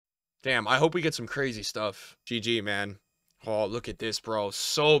Damn, I hope we get some crazy stuff. GG, man. Oh, look at this, bro.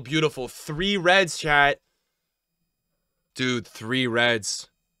 So beautiful. 3 reds, chat. Dude, 3 reds.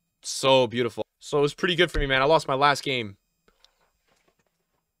 So beautiful. So it was pretty good for me, man. I lost my last game.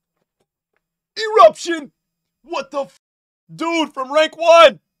 Eruption! What the f? Dude, from rank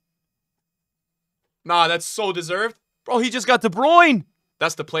 1! Nah, that's so deserved. Bro, he just got De Bruyne.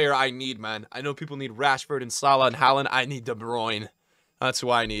 That's the player I need, man. I know people need Rashford and Salah and Haaland. I need De Bruyne. That's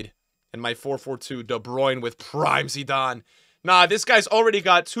who I need. And my 4-4-2, De Bruyne with Prime Zidane. Nah, this guy's already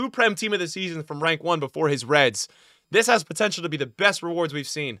got 2 Prem Team of the Season from rank 1 before his Reds. This has potential to be the best rewards we've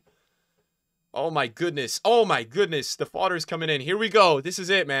seen. Oh my goodness. Oh my goodness. The fodder's coming in. Here we go. This is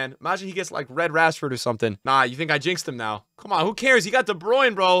it, man. Imagine he gets like red Rashford or something. Nah, you think I jinxed him now? Come on, who cares? He got De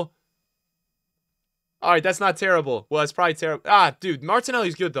Bruyne, bro. Alright, that's not terrible. Well, it's probably terrible. Ah, dude,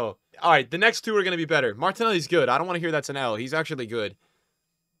 Martinelli's good, though. Alright, the next 2 are going to be better. Martinelli's good. I don't want to hear that's an L. He's actually good.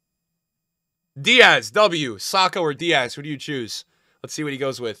 Diaz, W. Saka or Diaz? Who do you choose? Let's see what he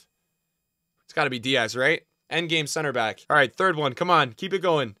goes with. It's got to be Diaz, right? Endgame center back. Alright, 3rd one. Come on, keep it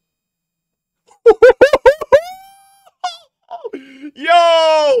going.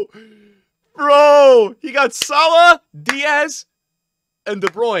 Yo! Bro! He got Salah, Diaz, and De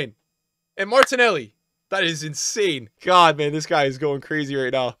Bruyne. And Martinelli. That is insane. God, man, this guy is going crazy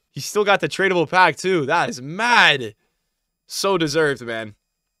right now. He still got the tradable pack, too. That is mad. So deserved, man.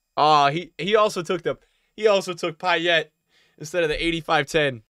 He also took Payet instead of the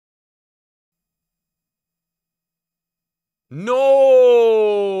 85-10. No!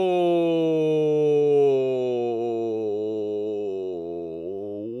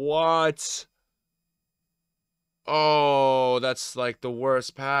 What? Oh, that's like the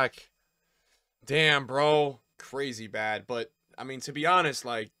worst pack. Damn, bro. Crazy bad. But, I mean, to be honest,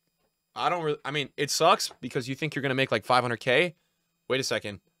 like, I mean, it sucks because you think you're going to make like 500K. Wait a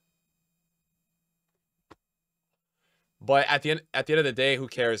second. But at the end of the day, who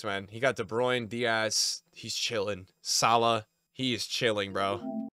cares, man? He got De Bruyne, Diaz. He's chilling. Salah. He is chilling, bro.